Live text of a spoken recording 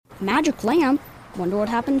Magic lamp? Wonder what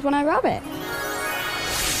happens when I rub it.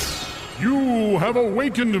 You have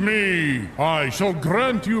awakened me. I shall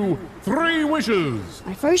grant you 3 wishes.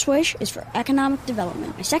 My first wish is for economic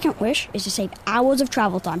development. My second wish is to save hours of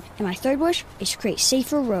travel time. And my third wish is to create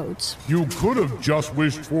safer roads. You could have just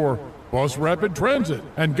wished for bus rapid transit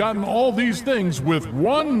and gotten all these things with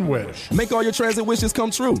 1 wish. Make all your transit wishes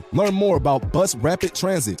come true. Learn more about bus rapid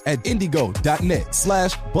transit at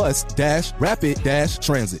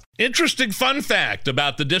indigo.net/bus-rapid-transit. Interesting fun fact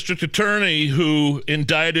about the district attorney who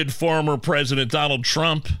indicted former President Donald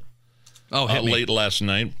Trump late last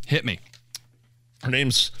night. Hit me. Her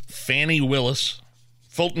name's Fannie Willis,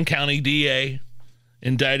 Fulton County DA,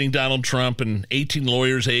 indicting Donald Trump and 18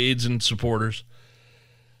 lawyers, aides, and supporters.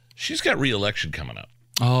 She's got reelection coming up.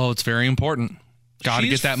 Oh, it's very important. Got to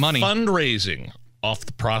get that money. Fundraising off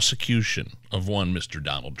the prosecution of one Mr.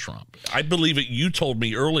 Donald Trump. I believe it. You told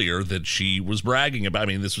me earlier that she was bragging about. I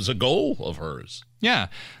mean, this was a goal of hers. Yeah.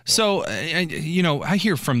 So, I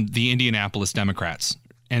hear from the Indianapolis Democrats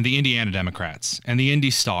and the Indiana Democrats and the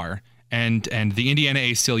Indy Star and the Indiana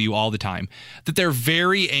ACLU all the time that they're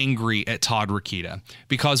very angry at Todd Rokita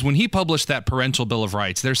because when he published that parental bill of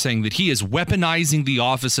rights, they're saying that he is weaponizing the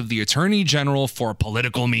office of the Attorney General for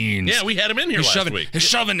political means. Yeah, we had him in here last week. He's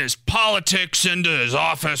shoving his politics into his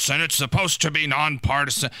office, and it's supposed to be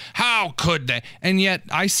nonpartisan. How could they? And yet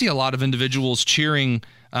I see a lot of individuals cheering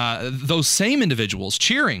those same individuals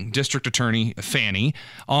cheering District Attorney Fannie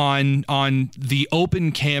on the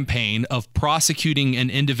open campaign of prosecuting an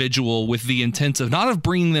individual with the intent of not of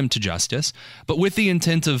bringing them to justice, but with the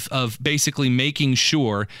intent of basically making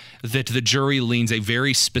sure that the jury leans a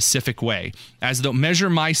very specific way, as though measure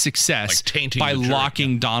my success by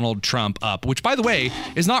locking Donald Trump up, which, by the way,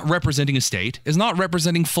 is not representing a state, is not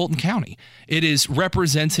representing Fulton County. It is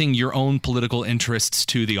representing your own political interests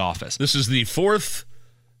to the office. This is the 4th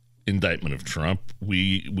indictment of Trump.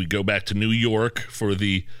 We go back to New York for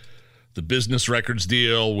the business records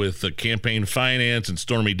deal with the campaign finance and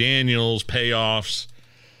Stormy Daniels payoffs.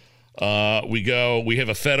 We have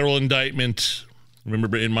a federal indictment.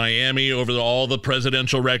 Remember in Miami over all the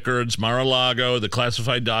presidential records, Mar-a-Lago, the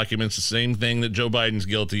classified documents, the same thing that Joe Biden's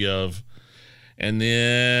guilty of. And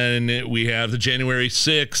then we have the January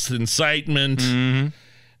 6th incitement. Mm-hmm.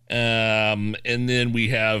 And then we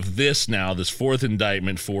have this 4th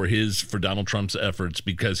indictment for Donald Trump's efforts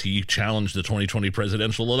because he challenged the 2020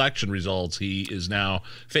 presidential election results. He is now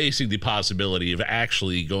facing the possibility of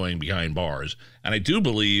actually going behind bars. And I do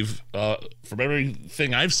believe, from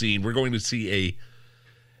everything I've seen, we're going to see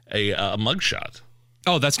a mugshot.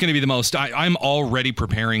 Oh, that's going to be the most. I'm already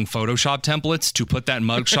preparing Photoshop templates to put that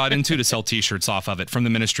mugshot into to sell T-shirts off of it from the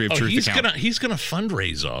Ministry of Truth account. He's going to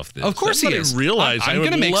fundraise off this. Of course he is. I'm going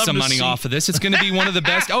to make some money off of this. It's going to be one of the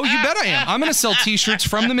best. Oh, you bet I am. I'm going to sell T-shirts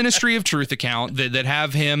from the Ministry of Truth account that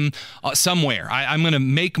have him somewhere. I'm going to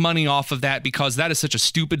make money off of that because that is such a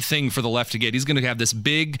stupid thing for the left to get. He's going to have this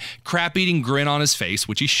big crap-eating grin on his face,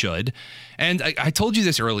 which he should. And I told you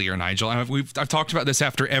this earlier, Nigel. I've talked about this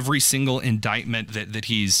after every single indictment that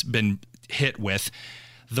he's been hit with.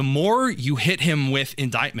 The more you hit him with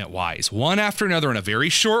indictment-wise, one after another in a very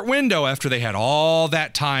short window after they had all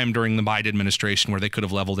that time during the Biden administration where they could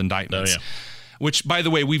have leveled indictments. Oh, yeah. Which, by the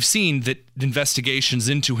way, we've seen that investigations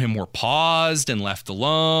into him were paused and left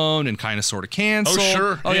alone and kind of sort of canceled. Oh,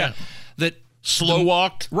 sure. Oh, yeah. That slow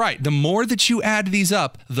walked. Right. The more that you add these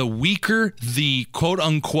up, the weaker the quote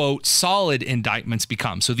unquote solid indictments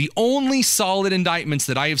become. So the only solid indictments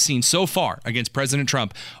that I have seen so far against President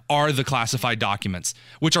Trump are the classified documents,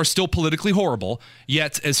 which are still politically horrible.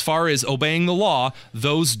 Yet, as far as obeying the law,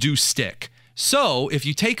 those do stick. So if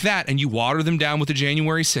you take that and you water them down with the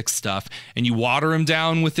January 6th stuff, and you water them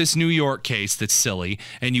down with this New York case that's silly,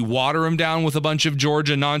 and you water them down with a bunch of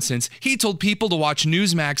Georgia nonsense, he told people to watch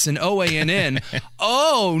Newsmax and OANN.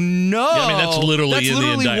 Oh, no. Yeah, I mean, that's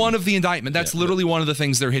literally one of the indictment. That's literally one of the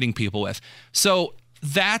things they're hitting people with. So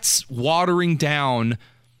that's watering down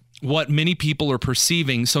what many people are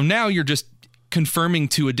perceiving. So now you're just confirming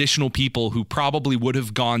to additional people who probably would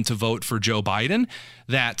have gone to vote for Joe Biden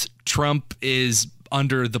that Trump is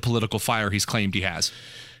under the political fire he's claimed he has.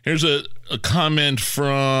 Here's a comment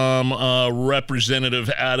from a representative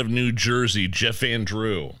out of New Jersey, Jeff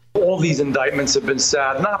Andrew. All these indictments have been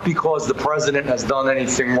sad, not because the president has done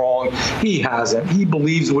anything wrong. He hasn't. He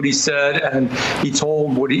believes what he said, and he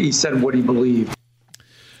said what he believed.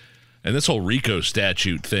 And this whole RICO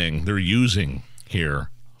statute thing they're using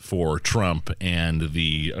here for Trump and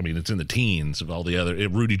it's in the teens of all the other,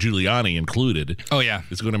 Rudy Giuliani included. Oh, yeah.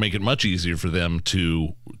 It's going to make it much easier for them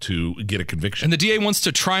to get a conviction. And the DA wants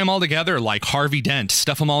to try them all together like Harvey Dent,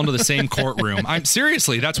 stuff them all into the same courtroom.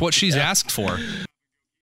 Seriously, that's what she's asked for.